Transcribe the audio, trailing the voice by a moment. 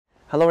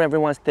Hello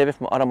everyone, it's David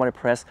from Automotive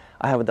Press.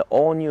 I have the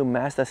all-new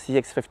Mazda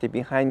CX-50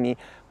 behind me,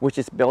 which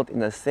is built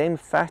in the same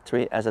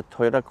factory as a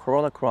Toyota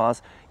Corolla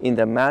Cross in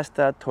the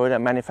Mazda Toyota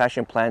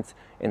manufacturing plants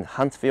in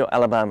Huntsville,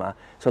 Alabama.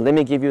 So let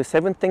me give you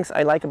 7 things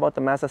I like about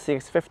the Mazda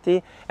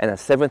CX-50 and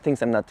 7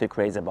 things I'm not too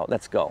crazy about.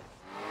 Let's go.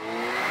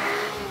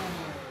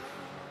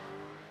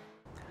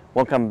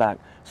 Welcome back.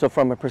 So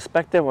from a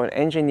perspective of an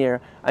engineer,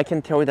 I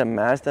can tell you that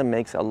Mazda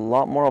makes a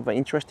lot more of an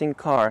interesting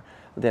car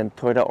than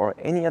Toyota or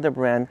any other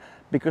brand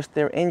because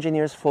their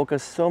engineers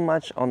focus so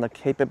much on the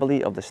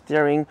capability of the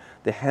steering,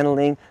 the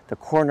handling, the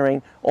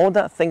cornering, all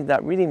that things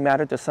that really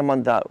matter to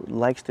someone that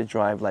likes to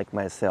drive like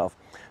myself.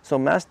 So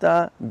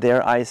Mazda,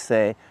 dare I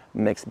say,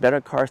 makes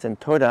better cars than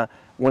Toyota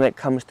when it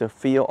comes to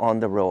feel on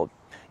the road.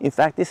 In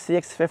fact, this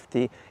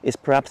CX-50 is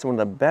perhaps one of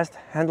the best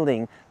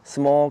handling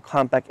small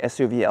compact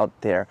SUV out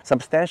there.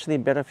 Substantially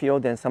better feel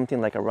than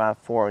something like a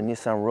RAV4 or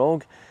Nissan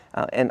Rogue.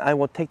 And I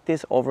will take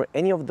this over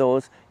any of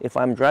those if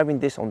I'm driving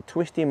this on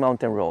twisty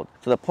mountain road.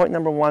 So the point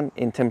number 1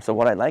 in terms of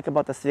what I like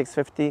about the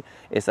CX-50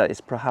 is that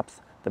it's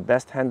perhaps the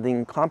best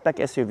handling compact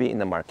SUV in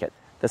the market.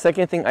 The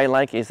second thing I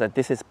like is that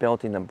this is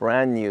built in a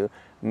brand new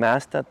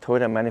Mazda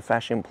Toyota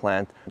manufacturing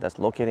plant that's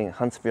located in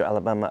Huntsville,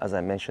 Alabama, as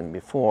I mentioned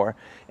before.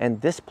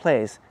 And this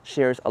place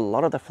shares a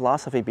lot of the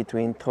philosophy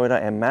between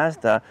Toyota and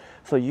Mazda.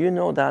 So you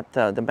know that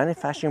the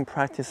manufacturing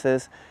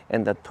practices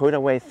and the Toyota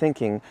way of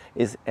thinking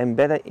is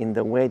embedded in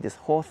the way this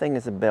whole thing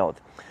is built.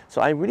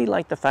 So I really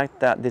like the fact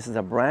that this is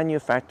a brand new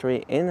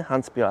factory in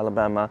Huntsville,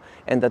 Alabama,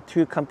 and the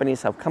two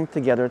companies have come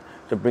together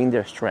to bring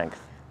their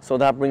strength. So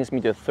that brings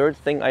me to the third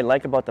thing I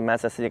like about the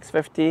Mazda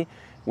CX-50,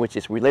 which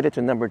is related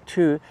to number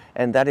 2,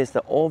 and that is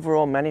the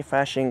overall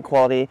manufacturing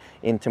quality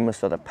in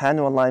terms of the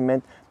panel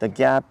alignment, the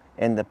gap,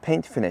 and the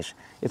paint finish.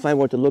 If I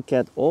were to look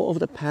at all of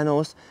the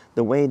panels,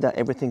 the way that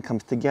everything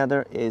comes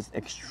together is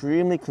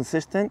extremely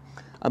consistent,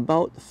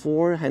 about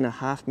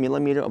 4.5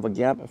 millimeters of a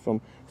gap from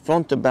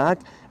front to back,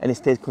 and it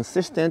stays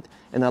consistent,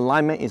 and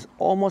alignment is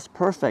almost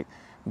perfect.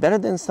 Better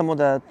than some of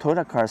the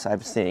Toyota cars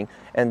I've seen,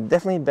 and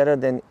definitely better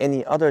than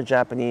any other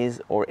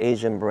Japanese or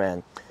Asian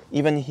brand.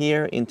 Even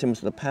here in terms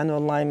of the panel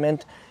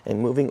alignment and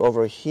moving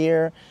over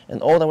here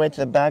and all the way to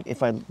the back,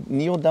 if I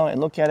kneel down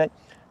and look at it,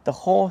 the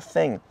whole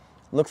thing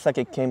looks like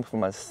it came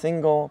from a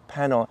single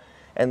panel.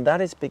 And that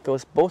is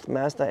because both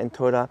Mazda and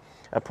Toyota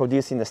are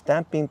producing the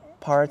stamping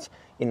parts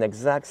in the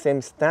exact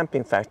same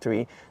stamping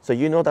factory. So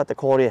you know that the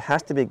quality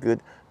has to be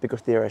good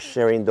because they are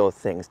sharing those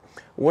things.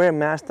 Where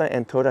Mazda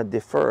and Toyota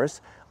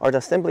differs are the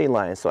assembly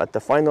lines. So at the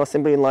final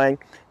assembly line,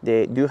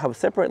 they do have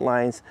separate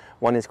lines.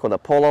 One is called a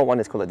Polo, one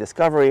is called a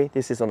Discovery.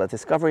 This is on the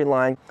Discovery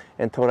line,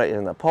 and Toyota is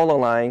on the Polo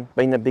line.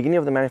 But in the beginning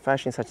of the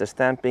manufacturing, such as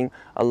stamping,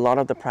 a lot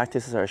of the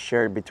practices are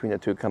shared between the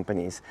two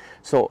companies.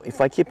 So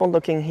if I keep on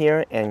looking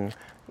here, and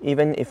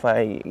even if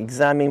I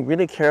examine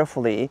really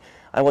carefully,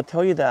 I will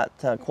tell you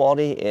that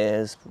quality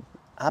is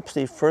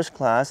absolutely first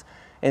class,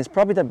 and it's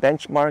probably the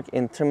benchmark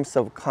in terms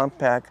of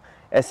compact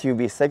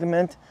SUV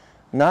segment.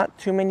 Not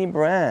too many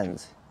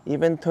brands,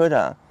 even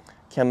Toyota,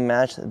 can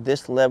match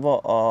this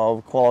level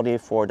of quality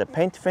for the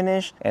paint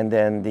finish and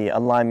then the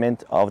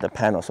alignment of the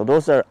panel. So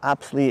those are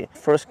absolutely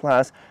first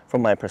class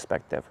from my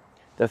perspective.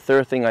 The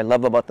third thing I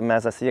love about the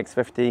Mazda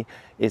CX-50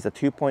 is the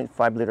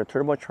 2.5-liter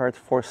turbocharged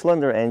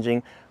 4-cylinder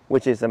engine,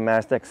 which is a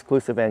Mazda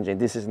exclusive engine.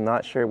 This is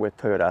not shared with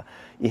Toyota.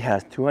 It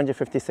has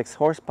 256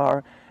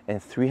 horsepower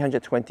and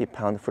 320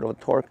 pound-foot of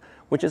torque,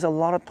 which is a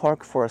lot of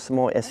torque for a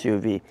small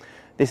SUV.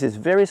 This is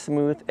very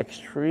smooth,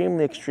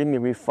 extremely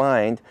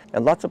refined,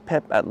 and lots of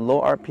pep at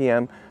low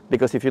RPM,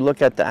 because if you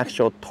look at the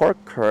actual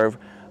torque curve,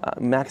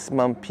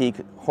 maximum peak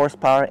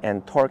horsepower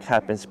and torque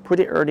happens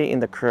pretty early in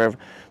the curve,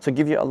 so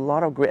give you a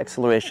lot of great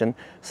acceleration.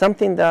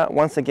 Something that,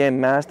 once again,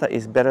 Mazda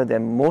is better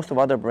than most of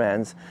other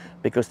brands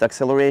because the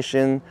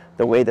acceleration,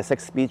 the way the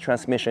 6-speed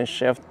transmission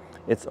shift,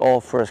 it's all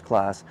first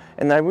class.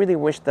 And I really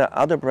wish that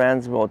other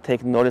brands will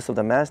take notice of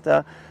the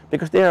Mazda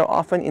because they are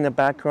often in the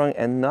background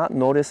and not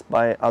noticed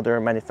by other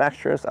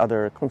manufacturers,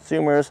 other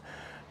consumers.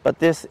 But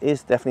this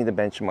is definitely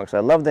the benchmark. So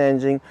I love the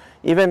engine,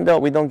 even though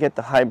we don't get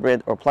the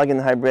hybrid or plug-in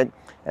hybrid,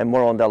 and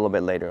more on that a little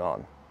bit later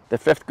on. The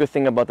fifth good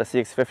thing about the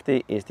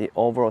CX-50 is the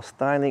overall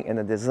styling and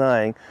the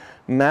design.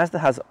 Mazda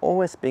has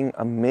always been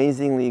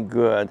amazingly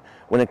good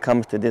when it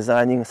comes to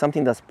designing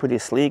something that's pretty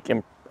sleek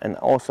and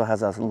also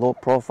has a low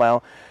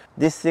profile.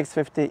 This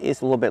CX-50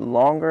 is a little bit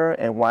longer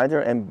and wider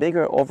and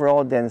bigger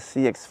overall than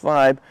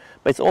CX-5,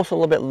 but it's also a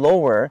little bit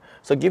lower,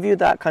 so give you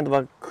that kind of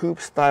a coupe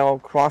style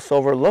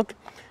crossover look,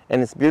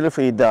 and it's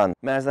beautifully done.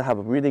 Mazda have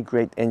really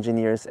great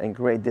engineers and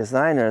great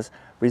designers,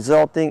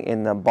 resulting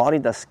in a body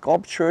that's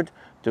sculptured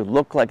to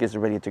look like it's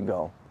ready to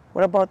go.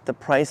 What about the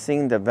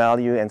pricing, the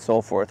value, and so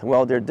forth?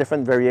 Well, there are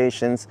different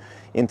variations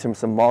in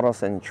terms of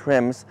models and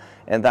trims,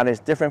 and that is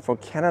different for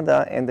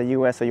Canada and the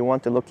US, so you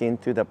want to look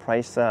into the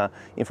price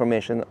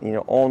information in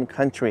your own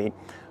country.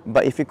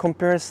 But if you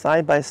compare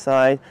side by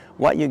side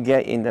what you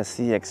get in the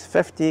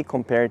CX-50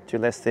 compared to,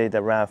 let's say, the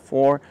RAV4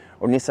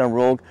 or Nissan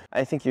Rogue,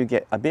 I think you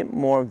get a bit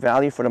more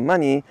value for the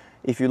money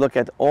if you look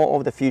at all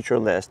of the feature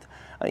list.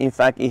 In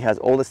fact, it has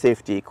all the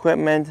safety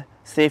equipment,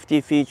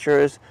 safety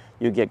features,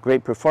 you get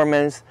great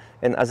performance,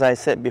 and as I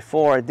said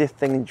before, this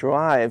thing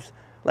drives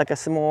like a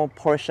small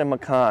Porsche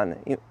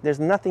Macan. There's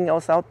nothing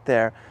else out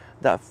there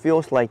that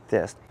feels like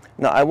this.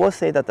 Now I will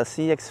say that the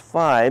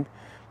CX-5,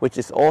 which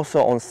is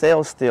also on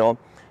sale still,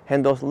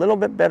 handles a little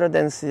bit better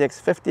than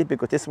CX-50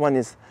 because this one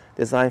is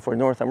designed for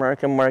North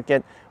American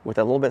market with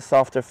a little bit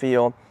softer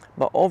feel,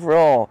 but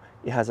overall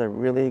it has a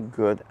really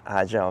good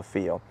agile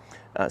feel.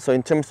 So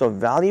in terms of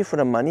value for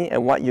the money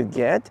and what you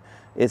get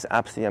is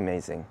absolutely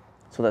amazing.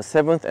 So the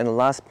seventh and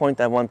last point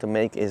I want to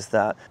make is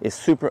that it's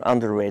super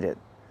underrated.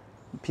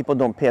 People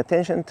don't pay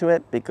attention to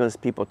it because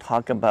people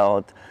talk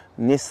about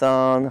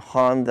Nissan,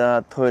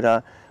 Honda,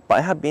 Toyota, but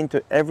I have been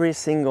to every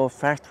single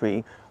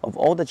factory of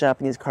all the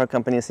Japanese car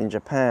companies in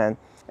Japan,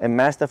 and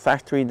Mazda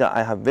factory that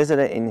I have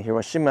visited in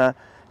Hiroshima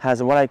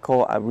has what I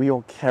call a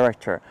real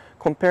character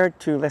compared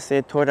to, let's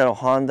say, Toyota or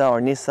Honda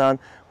or Nissan,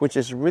 which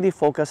is really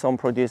focused on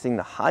producing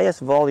the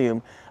highest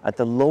volume at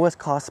the lowest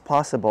cost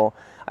possible.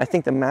 I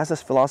think the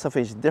Mazda's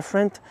philosophy is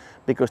different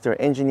because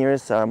their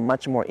engineers are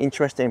much more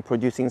interested in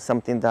producing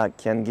something that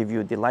can give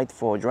you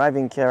delightful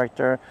driving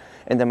character,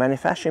 and the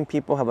manufacturing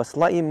people have a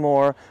slightly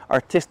more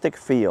artistic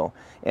feel.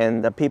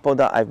 And the people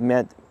that I've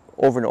met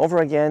over and over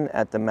again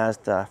at the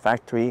Mazda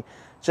factory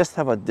just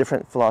have a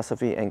different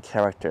philosophy and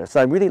character.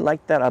 So I really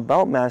like that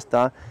about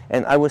Mazda,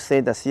 and I would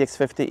say the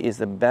CX-50 is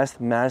the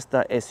best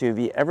Mazda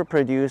SUV ever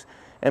produced,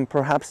 and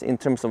perhaps in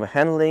terms of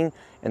handling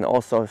and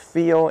also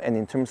feel and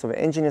in terms of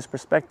engineer's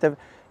perspective,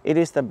 it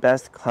is the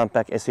best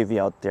compact SUV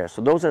out there.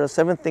 So those are the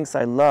 7 things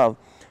I love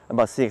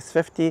about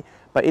CX-50,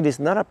 but it is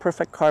not a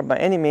perfect car by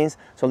any means,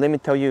 so let me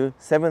tell you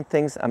 7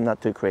 things I'm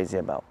not too crazy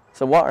about.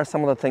 So what are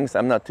some of the things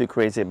I'm not too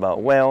crazy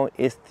about? Well,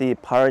 it's the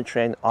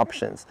powertrain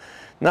options.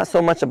 Not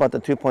so much about the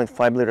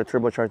 2.5 liter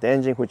turbocharged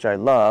engine, which I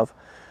love,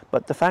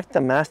 but the fact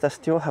that Mazda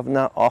still have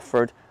not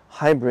offered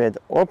hybrid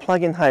or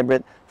plug-in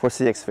hybrid for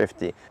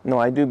CX-50. No,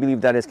 I do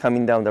believe that is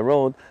coming down the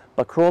road,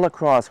 but Corolla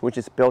Cross, which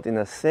is built in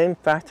the same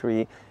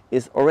factory,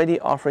 is already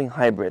offering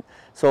hybrid.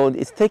 So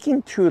it's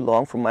taking too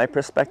long, from my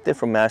perspective,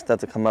 for Mazda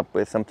to come up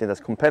with something that's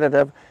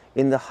competitive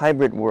in the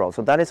hybrid world.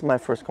 So that is my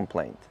first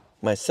complaint.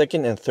 My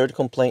second and third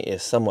complaint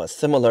is somewhat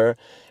similar.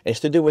 It's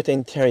to do with the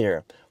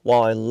interior.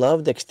 While I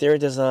love the exterior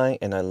design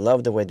and I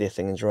love the way this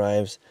thing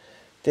drives,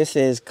 this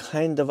is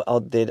kind of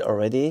outdated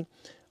already.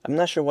 I'm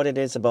not sure what it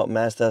is about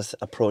Mazda's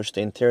approach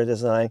to interior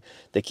design.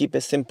 They keep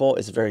it simple,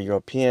 it's very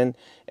European,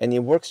 and it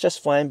works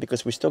just fine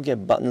because we still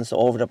get buttons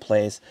all over the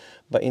place.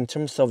 But in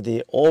terms of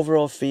the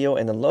overall feel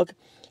and the look,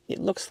 it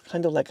looks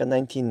kind of like a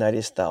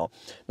 1990s style.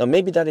 Now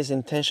maybe that is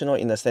intentional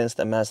in the sense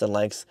that Mazda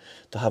likes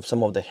to have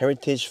some of the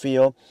heritage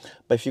feel,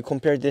 but if you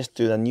compare this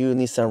to the new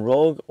Nissan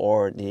Rogue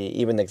or the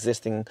even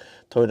existing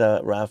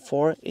Toyota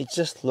RAV4, it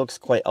just looks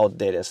quite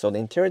outdated. So the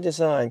interior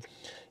design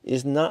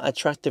is not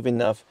attractive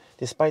enough,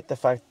 despite the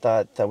fact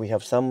that we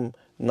have some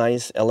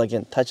nice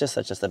elegant touches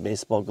such as the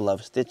baseball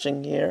glove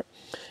stitching here,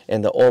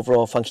 and the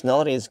overall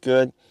functionality is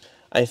good.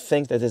 I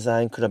think the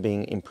design could have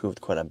been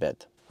improved quite a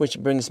bit. Which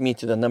brings me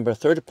to the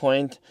third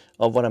point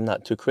of what I'm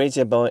not too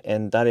crazy about,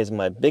 and that is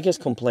my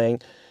biggest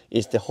complaint,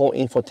 is the whole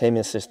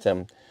infotainment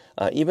system.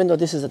 Even though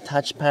this is a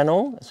touch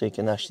panel, so you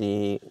can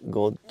actually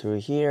go through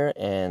here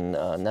and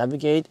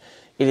navigate,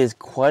 it is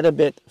quite a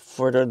bit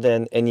further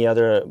than any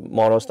other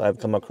models that I've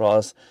come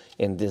across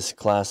in this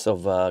class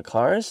of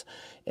cars.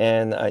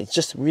 And it's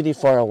just really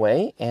far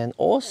away, and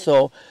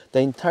also the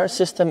entire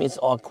system is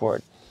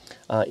awkward.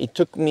 It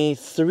took me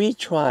 3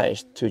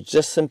 tries to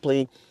just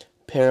simply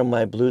pair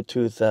my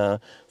Bluetooth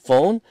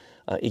phone.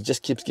 It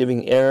just keeps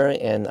giving error,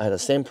 and I had the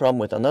same problem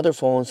with another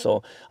phone,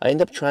 so I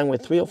end up trying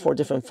with 3 or 4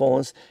 different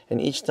phones,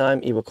 and each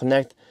time it will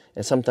connect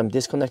and sometimes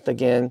disconnect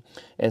again.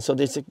 And so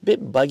it's a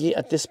bit buggy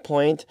at this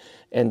point,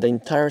 and the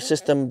entire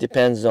system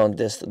depends on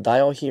this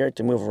dial here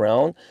to move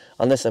around,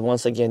 unless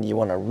once again you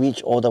want to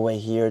reach all the way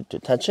here to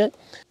touch it.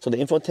 So the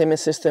infotainment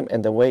system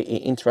and the way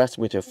it interacts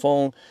with your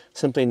phone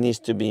simply needs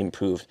to be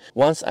improved.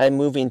 Once I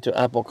move into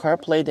Apple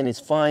CarPlay, then it's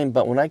fine,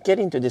 but when I get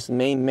into this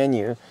main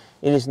menu,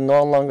 it is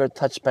no longer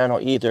touch panel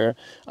either.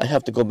 I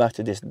have to go back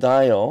to this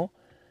dial,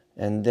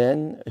 and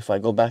then if I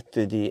go back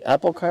to the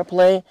Apple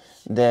CarPlay,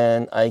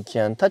 then I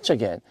can touch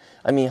again.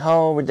 I mean,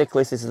 how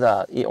ridiculous is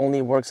that? It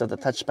only works at the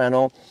touch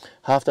panel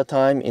half the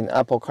time in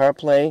Apple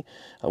CarPlay,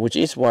 which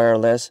is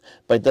wireless,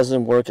 but it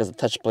doesn't work as a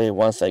touch play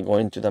once I go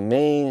into the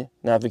main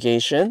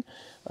navigation.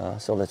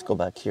 So let's go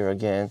back here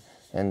again,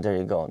 and there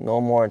you go.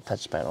 No more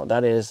touch panel.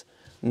 That is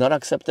not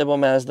acceptable,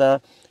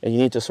 Mazda, and you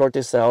need to sort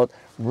this out.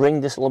 Bring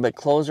this a little bit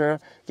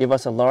closer, give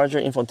us a larger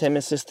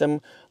infotainment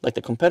system like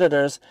the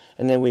competitors,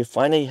 and then we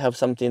finally have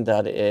something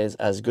that is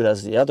as good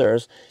as the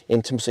others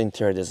in terms of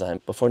interior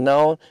design. But for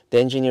now, the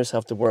engineers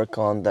have to work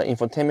on the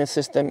infotainment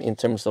system in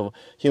terms of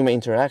human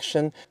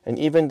interaction, and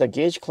even the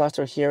gauge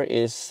cluster here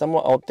is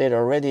somewhat outdated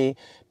already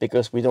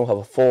because we don't have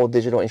a full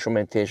digital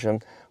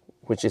instrumentation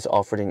which is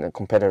offered in the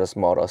competitor's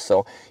model.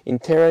 So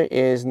interior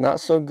is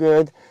not so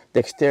good, the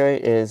exterior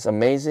is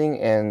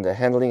amazing, and the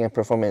handling and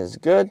performance is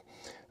good.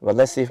 But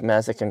let's see if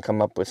Mazda can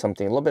come up with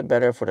something a little bit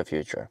better for the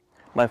future.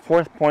 My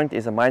fourth point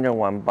is a minor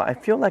one, but I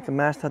feel like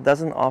Mazda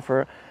doesn't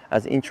offer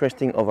as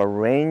interesting of a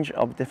range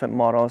of different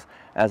models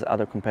as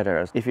other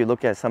competitors. If you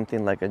look at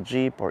something like a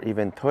Jeep or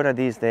even Toyota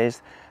these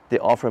days, they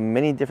offer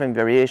many different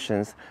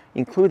variations,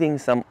 including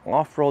some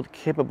off-road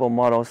capable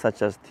models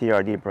such as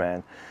TRD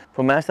brand.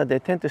 For Mazda, they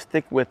tend to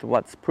stick with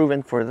what's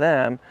proven for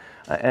them,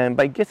 but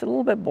it gets a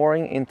little bit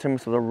boring in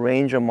terms of the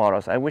range of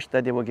models. I wish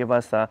that they would give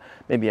us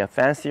maybe a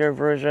fancier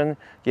version,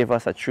 give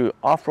us a true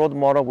off-road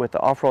model with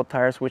the off-road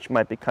tires, which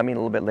might be coming a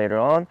little bit later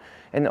on.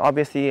 And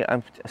obviously,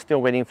 I'm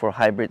still waiting for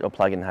hybrid or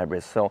plug-in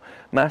hybrids. So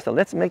Mazda,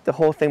 let's make the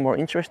whole thing more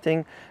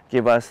interesting,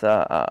 give us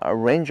a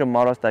range of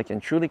models that can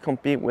truly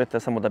compete with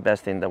some of the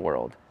best in the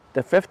world.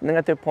 The fifth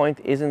negative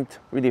point isn't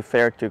really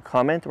fair to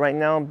comment right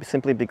now,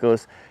 simply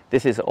because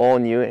this is all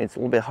new and it's a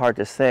little bit hard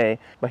to say.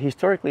 But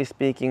historically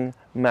speaking,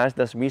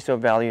 Mazda's resale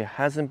value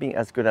hasn't been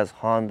as good as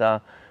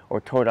Honda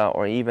or Toyota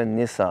or even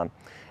Nissan.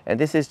 And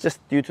this is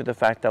just due to the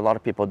fact that a lot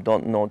of people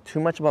don't know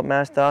too much about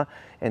Mazda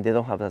and they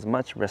don't have as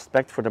much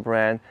respect for the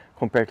brand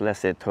compared to, let's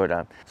say,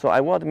 Toyota. So I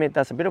will admit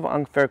that's a bit of an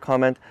unfair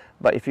comment,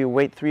 but if you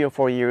wait 3 or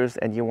 4 years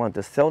and you want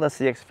to sell the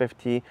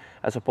CX-50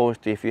 as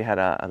opposed to if you had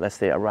let's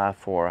say, a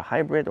RAV4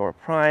 hybrid or a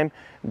Prime,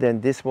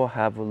 then this will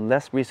have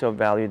less resale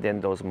value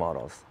than those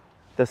models.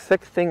 The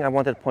sixth thing I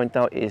wanted to point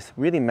out is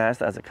really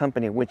Mazda as a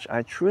company, which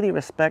I truly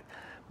respect,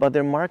 but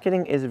their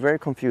marketing is very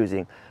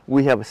confusing.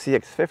 We have a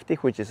CX-50,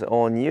 which is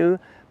all new,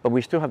 but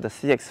we still have the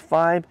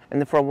CX-5, and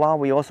then for a while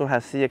we also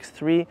have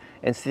CX-3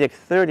 and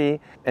CX-30,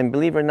 and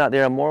believe it or not,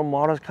 there are more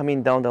models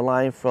coming down the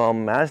line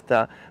from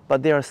Mazda,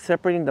 but they are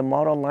separating the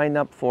model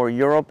lineup for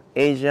Europe,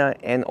 Asia,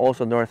 and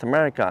also North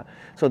America.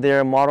 So there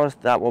are models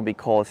that will be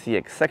called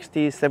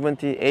CX-60,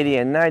 70, 80,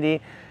 and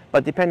 90,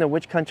 but depending on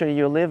which country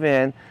you live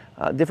in,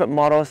 different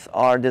models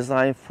are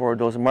designed for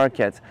those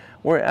markets,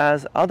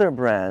 whereas other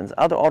brands,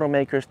 other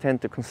automakers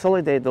tend to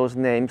consolidate those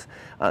names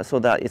so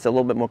that it's a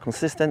little bit more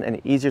consistent and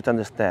easier to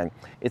understand.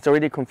 It's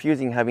already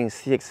confusing having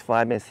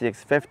CX-5 and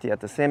CX-50 at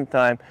the same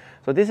time,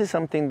 so this is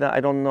something that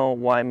I don't know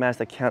why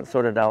Mazda can't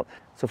sort it out.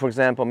 So for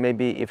example,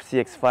 maybe if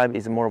CX-5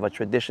 is more of a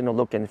traditional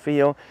look and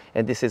feel,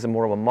 and this is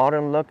more of a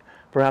modern look,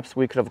 perhaps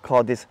we could have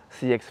called this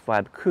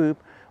CX-5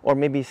 Coupe, or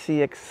maybe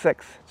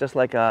CX-6, just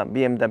like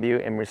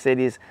BMW and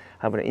Mercedes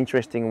have an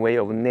interesting way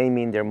of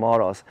naming their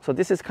models. So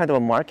this is kind of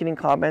a marketing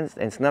comment,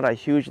 and it's not a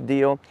huge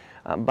deal,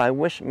 but I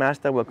wish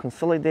Mazda will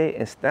consolidate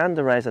and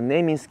standardize a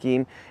naming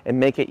scheme and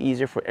make it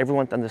easier for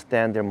everyone to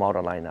understand their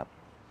model lineup.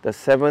 The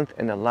seventh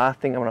and the last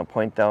thing I want to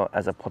point out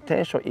as a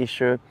potential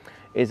issue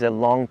is a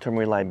long-term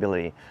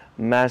reliability.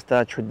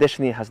 Mazda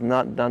traditionally has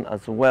not done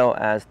as well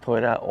as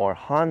Toyota or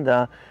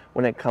Honda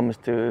when it comes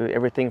to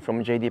everything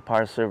from JD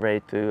Power survey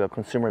to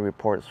Consumer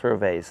Report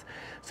surveys.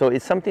 So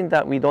it's something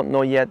that we don't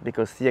know yet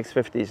because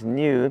CX-50 is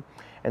new,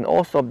 and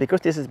also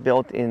because this is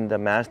built in the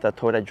Mazda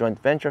Toyota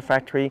joint venture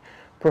factory,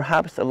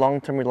 perhaps the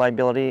long-term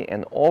reliability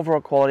and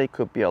overall quality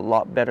could be a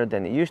lot better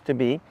than it used to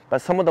be,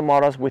 but some of the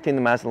models within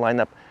the Mazda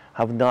lineup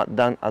have not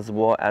done as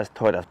well as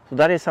Toyota. So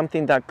that is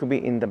something that could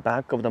be in the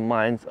back of the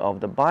minds of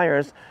the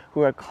buyers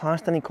who are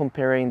constantly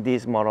comparing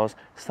these models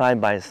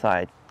side by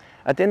side.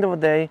 At the end of the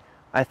day,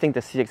 I think the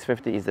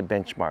CX-50 is the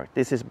benchmark.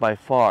 This is by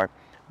far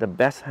the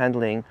best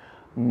handling,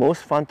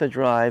 most fun to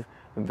drive,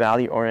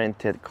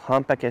 value-oriented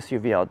compact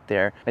SUV out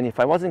there. And if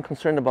I wasn't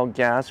concerned about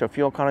gas or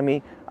fuel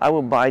economy, I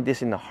would buy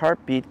this in a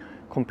heartbeat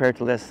compared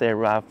to, let's say,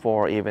 RAV4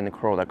 or even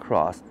Corolla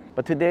Cross.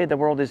 But today the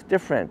world is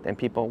different and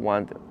people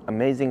want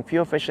amazing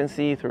fuel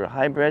efficiency through a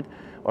hybrid,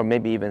 or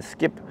maybe even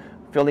skip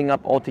filling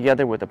up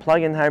altogether with a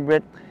plug-in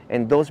hybrid.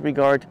 In those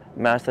regards,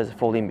 Mazda is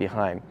falling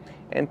behind.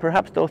 And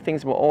perhaps those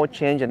things will all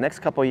change in the next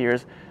couple of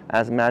years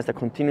as Mazda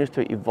continues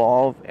to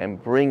evolve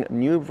and bring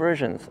new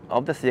versions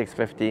of the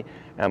CX-50,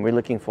 and we're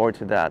looking forward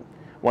to that.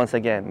 Once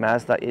again,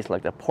 Mazda is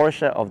like the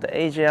Porsche of the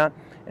Asia,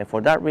 and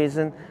for that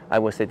reason, I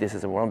would say this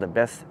is one of the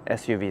best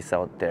SUVs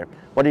out there.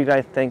 What do you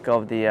guys think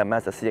of the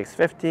Mazda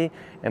CX-50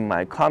 and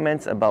my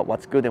comments about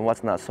what's good and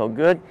what's not so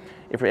good?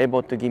 If you're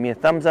able to give me a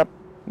thumbs up,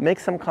 make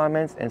some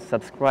comments, and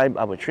subscribe,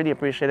 I would truly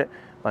appreciate it.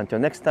 But until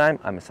next time,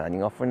 I'm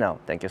signing off for now.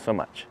 Thank you so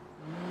much.